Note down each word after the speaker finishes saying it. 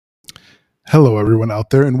Hello, everyone out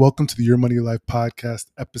there, and welcome to the Your Money Life podcast,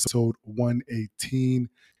 episode 118,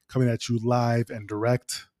 coming at you live and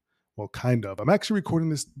direct. Well, kind of. I'm actually recording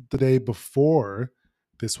this the day before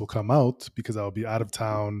this will come out because I'll be out of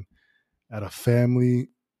town at a family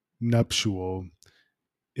nuptial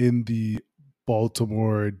in the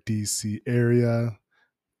Baltimore, D.C. area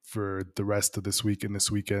for the rest of this week and this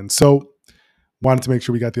weekend. So, wanted to make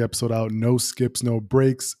sure we got the episode out. No skips, no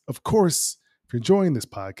breaks. Of course, if you're enjoying this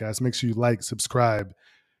podcast, make sure you like, subscribe,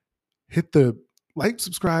 hit the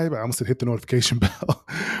subscribe. I almost said hit the notification bell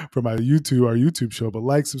for our YouTube show, but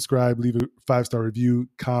like, subscribe, leave a 5-star review,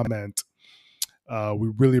 comment.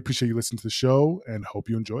 We really appreciate you listening to the show and hope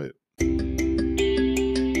you enjoy it.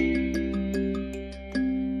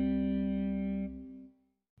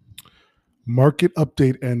 Market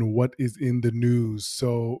update and what is in the news.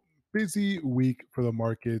 So, busy week for the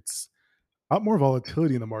markets. A lot more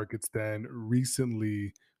volatility in the markets than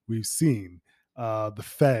recently we've seen. The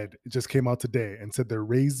Fed just came out today and said they're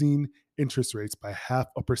raising interest rates by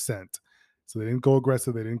 0.5%. So they didn't go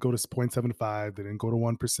aggressive. They didn't go to 0.75. They didn't go to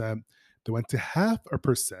 1%. They went to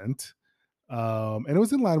 0.5%. And it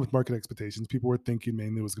was in line with market expectations. People were thinking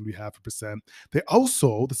mainly it was going to be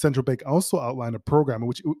 0.5%. The central bank also outlined a program in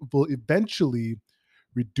which it will eventually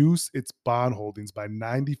reduce its bond holdings by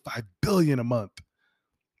 95 billion a month.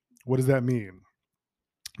 What does that mean?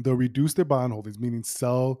 They'll reduce their bond holdings, meaning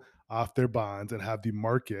sell off their bonds and have the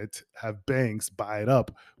market, have banks buy it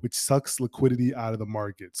up, which sucks liquidity out of the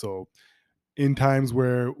market. So in times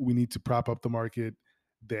where we need to prop up the market,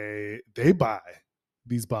 they buy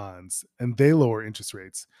these bonds and they lower interest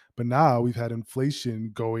rates. But now we've had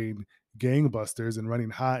inflation going gangbusters and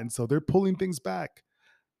running hot, and so they're pulling things back.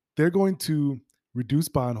 They're going to reduce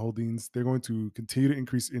bond holdings. They're going to continue to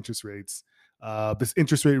increase interest rates. This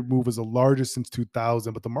interest rate move was the largest since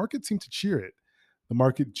 2000, but the market seemed to cheer it. The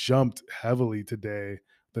market jumped heavily today.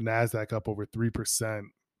 The Nasdaq up over 3%.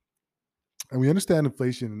 And we understand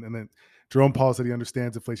inflation, and then Jerome Powell said he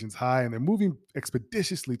understands inflation's high, and they're moving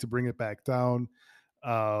expeditiously to bring it back down.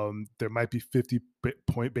 There might be 50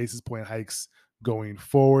 basis point hikes going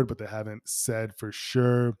forward, but they haven't said for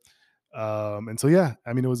sure. And so, yeah,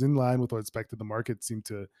 I mean, it was in line with what expected. The market seemed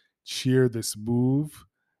to cheer this move.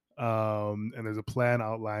 And there's a plan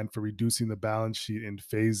outlined for reducing the balance sheet in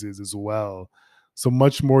phases as well. So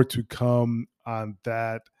much more to come on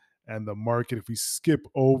that and the market. If we skip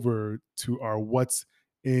over to our what's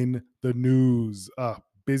in the news,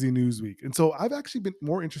 busy news week. And so I've actually been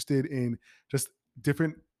more interested in just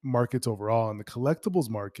different markets overall. In the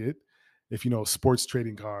collectibles market, if you know sports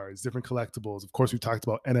trading cards, different collectibles. Of course, we talked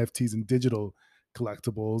about NFTs and digital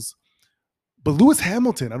collectibles. But Lewis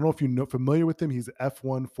Hamilton, I don't know if you're familiar with him. He's an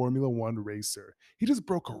F1 Formula One racer. He just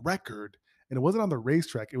broke a record, and it wasn't on the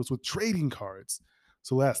racetrack. It was with trading cards.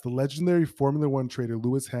 So last, the legendary Formula One trader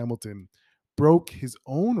Lewis Hamilton broke his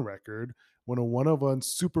own record when a one-of-one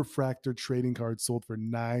superfractor trading card sold for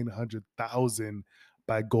 $900,000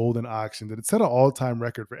 by Golden Auction. That it set an all-time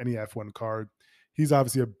record for any F1 card. He's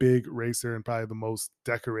obviously a big racer and probably the most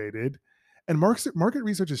decorated. And market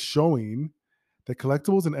research is showing that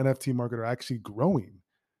collectibles and NFT market are actually growing.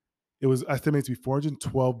 It was estimated to be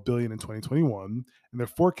 412 billion in 2021, and they're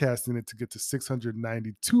forecasting it to get to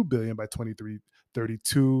 692 billion by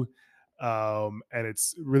 2032. And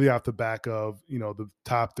it's really off the back of the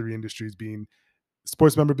top three industries being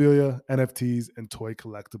sports memorabilia, NFTs, and toy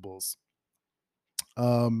collectibles.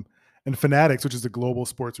 And Fanatics, which is a global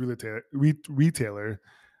sports retailer,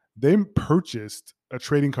 they purchased a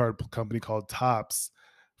trading card company called Topps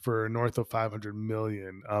for north of 500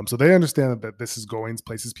 million. So they understand that this is going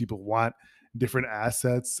places. People want different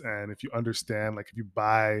assets, and if you understand, like if you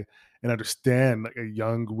buy and understand like a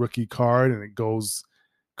young rookie card and it goes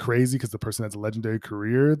crazy because the person has a legendary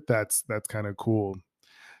career, that's kind of cool.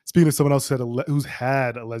 Speaking of someone else who's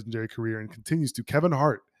had a legendary career and continues to, Kevin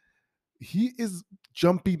Hart, he is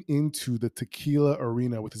jumping into the tequila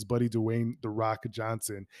arena with his buddy Dwayne "The Rock"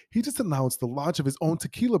 Johnson. He just announced the launch of his own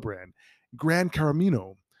tequila brand, Gran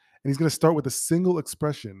Caramino, and he's going to start with a single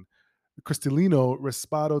expression, Cristalino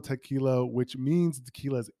Raspado Tequila, which means the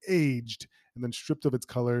tequila is aged and then stripped of its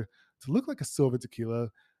color to look like a silver tequila.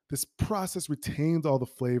 This process retains all the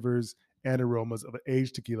flavors and aromas of an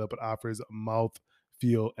aged tequila, but offers a mouth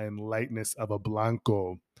feel and lightness of a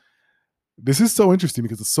blanco. This is so interesting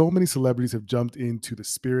because so many celebrities have jumped into the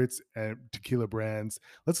spirits and tequila brands.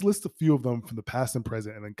 Let's list a few of them from the past and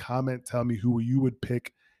present, and then tell me who you would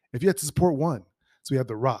pick if you had to support one. So we have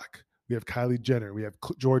The Rock, we have Kylie Jenner, we have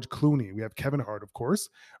George Clooney, we have Kevin Hart, of course,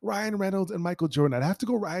 Ryan Reynolds, and Michael Jordan. I'd have to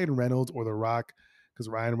go Ryan Reynolds or The Rock because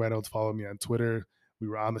Ryan Reynolds followed me on Twitter. We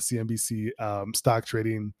were on the CNBC stock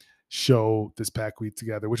trading show this Pack Week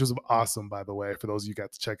together, which was awesome, by the way, for those of you who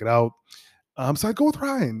got to check it out. So I'd go with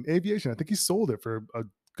Ryan Aviation. I think he sold it for a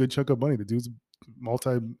good chunk of money. The dude's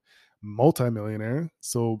multi multi-millionaire.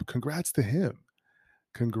 So congrats to him.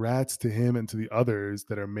 Congrats to him and to the others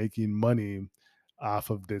that are making money off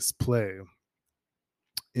of this play.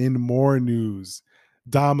 In more news,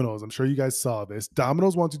 Domino's, I'm sure you guys saw this.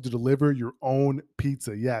 Domino's wanted to deliver your own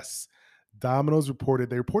pizza. Yes. Domino's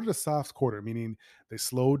they reported a soft quarter, meaning they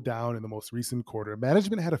slowed down in the most recent quarter.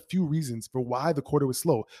 Management had a few reasons for why the quarter was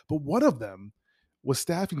slow, but one of them was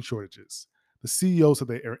staffing shortages. The CEO said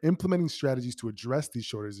they are implementing strategies to address these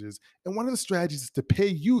shortages, and one of the strategies is to pay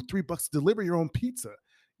you $3 to deliver your own pizza.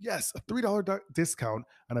 Yes, a $3 discount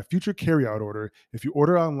on a future carryout order if you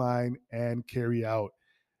order online and carry out.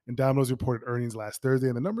 And Domino's reported earnings last Thursday,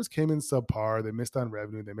 and the numbers came in subpar. They missed on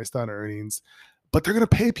revenue, they missed on earnings, but they're going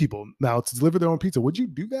to pay people now to deliver their own pizza. Would you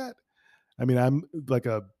do that? I mean, I'm like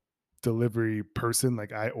a delivery person.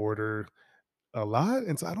 Like I order a lot,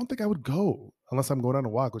 and so I don't think I would go unless I'm going on a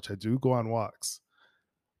walk, which I do go on walks.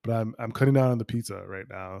 But I'm cutting down on the pizza right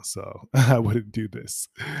now, so I wouldn't do this.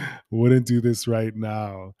 Wouldn't do this right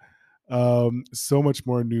now. So much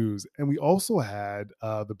more news, and we also had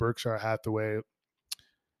the Berkshire Hathaway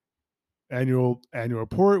annual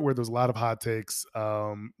report where there's a lot of hot takes.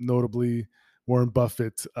 Notably, Warren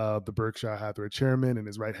Buffett, the Berkshire Hathaway chairman, and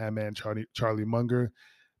his right hand man Charlie Munger.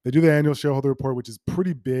 They do the annual shareholder report, which is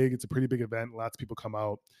pretty big. It's a pretty big event. Lots of people come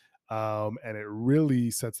out, and it really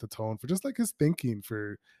sets the tone for just like his thinking.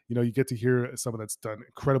 For you get to hear someone that's done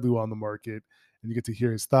incredibly well in the market, and you get to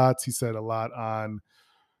hear his thoughts. He said a lot on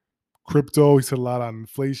crypto. He said a lot on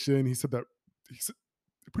inflation. He said that he said,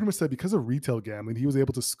 pretty much said because of retail gambling, he was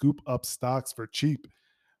able to scoop up stocks for cheap,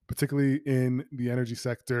 particularly in the energy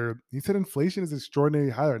sector. He said inflation is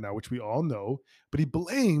extraordinarily high right now, which we all know, but he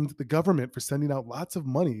blamed the government for sending out lots of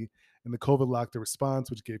money in the COVID lockdown response,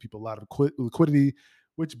 which gave people a lot of liquidity,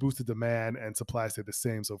 which boosted demand, and supply stayed the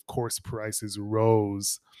same. So, of course, prices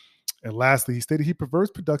rose. And lastly, he stated he prefers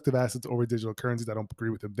productive assets over digital currencies. I don't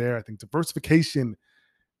agree with him there. I think diversification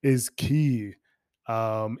is key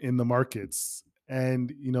in the markets.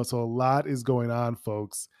 And, so a lot is going on,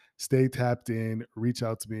 folks. Stay tapped in, reach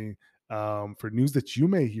out to me for news that you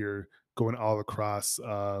may hear going all across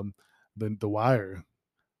the wire.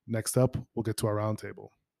 Next up, we'll get to our roundtable.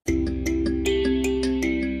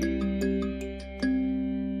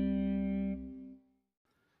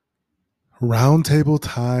 Roundtable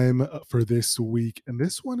time for this week. And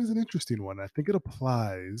this one is an interesting one. I think it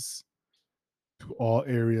applies to all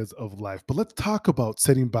areas of life. But let's talk about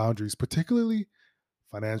setting boundaries, particularly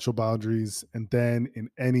financial boundaries, and then in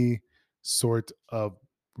any sort of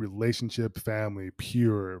relationship, family,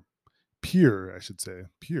 peer, I should say,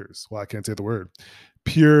 peers. Well, I can't say the word.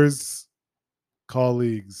 Peers,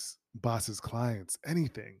 colleagues, bosses, clients,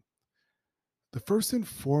 anything. The first and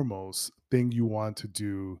foremost thing you want to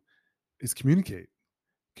do is communicate.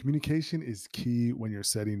 Communication is key when you're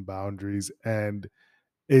setting boundaries, and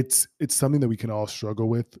it's something that we can all struggle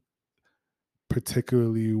with,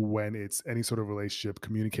 particularly when it's any sort of relationship,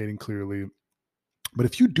 communicating clearly. But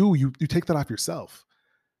if you do, you take that off yourself.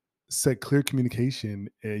 Set clear communication,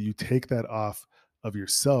 you take that off of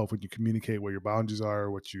yourself when you communicate what your boundaries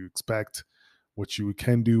are, what you expect, what you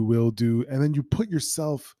can do, will do, and then you put your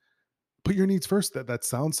needs first. That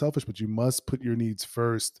sounds selfish, but you must put your needs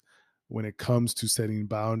first when it comes to setting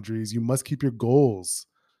boundaries. You must keep your goals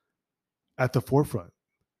at the forefront.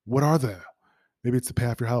 What are they? Maybe it's to pay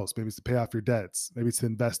off your house. Maybe it's to pay off your debts. Maybe it's to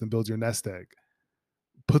invest and build your nest egg.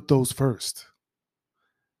 Put those first.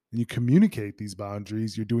 And you communicate these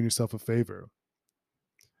boundaries, you're doing yourself a favor.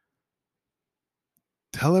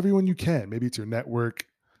 Tell everyone you can. Maybe it's your network.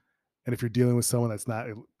 And if you're dealing with someone that's not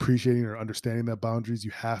appreciating or understanding that boundaries,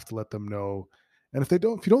 you have to let them know. And if you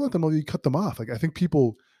don't let them know, you cut them off. Like, I think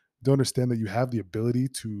people don't understand that you have the ability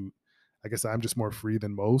to, I guess I'm just more free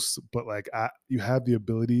than most, but like you have the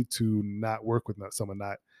ability to not work with someone,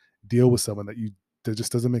 not deal with someone that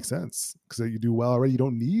just doesn't make sense because you do well already. You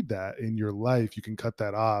don't need that in your life. You can cut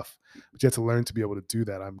that off, but you have to learn to be able to do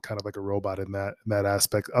that. I'm kind of like a robot in that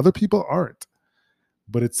aspect. Other people aren't,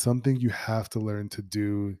 but it's something you have to learn to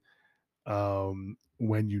do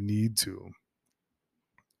when you need to.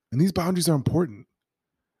 And these boundaries are important.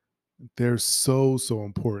 They're so, so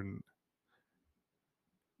important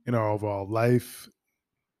in our overall life,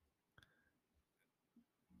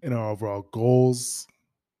 in our overall goals.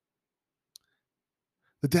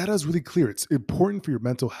 The data is really clear. It's important for your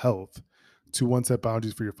mental health to one, set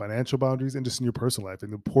boundaries for your financial boundaries and just in your personal life.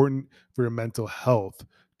 And important for your mental health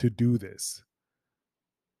to do this.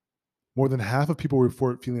 More than half of people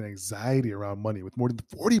report feeling anxiety around money, with more than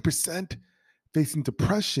 40% facing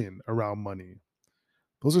depression around money.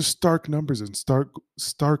 Those are stark numbers and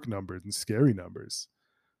stark numbers and scary numbers.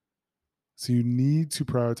 So you need to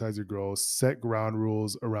prioritize your goals, set ground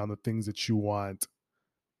rules around the things that you want.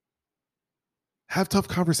 Have tough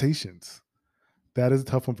conversations. That is a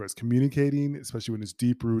tough one for us. Communicating, especially when it's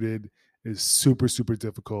deep rooted, is super, super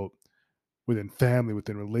difficult within family,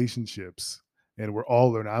 within relationships. And we're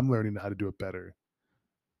all learning. I'm learning how to do it better.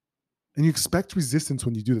 And you expect resistance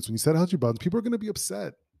when you do this. When you set out your boundaries, people are going to be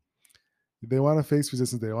upset. They want to face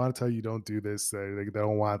resistance. They want to tell you don't do this. They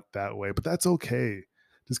don't want that way, but that's okay.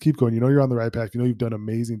 Just keep going. You know you're on the right path. You know you've done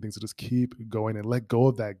amazing things. So just keep going and let go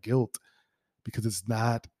of that guilt, because it's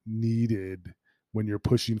not needed when you're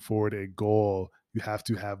pushing forward a goal. You have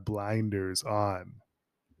to have blinders on.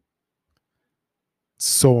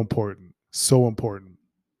 So important. So important.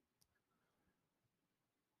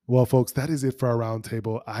 Well, folks, that is it for our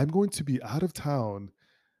roundtable. I'm going to be out of town.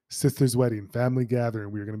 Sister's wedding, family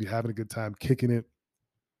gathering. We're going to be having a good time kicking it.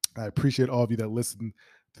 I appreciate all of you that listen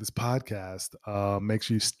to this podcast. Make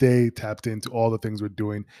sure you stay tapped into all the things we're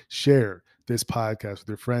doing. Share this podcast with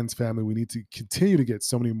your friends, family. We need to continue to get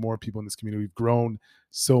so many more people in this community. We've grown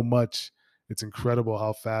so much. It's incredible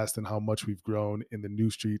how fast and how much we've grown in the New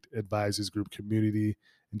Street Advisors Group community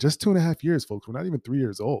in just 2.5 years, folks. We're not even 3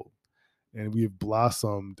 years old, and we've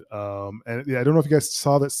blossomed. And yeah, I don't know if you guys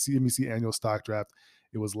saw that CNBC annual stock draft.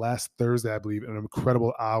 It was last Thursday, I believe, an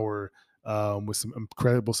incredible hour with some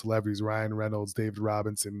incredible celebrities: Ryan Reynolds, David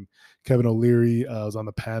Robinson, Kevin O'Leary was on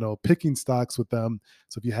the panel picking stocks with them.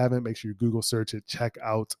 So if you haven't, make sure you Google search it, check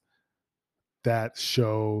out that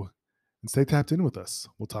show, and stay tapped in with us.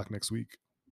 We'll talk next week.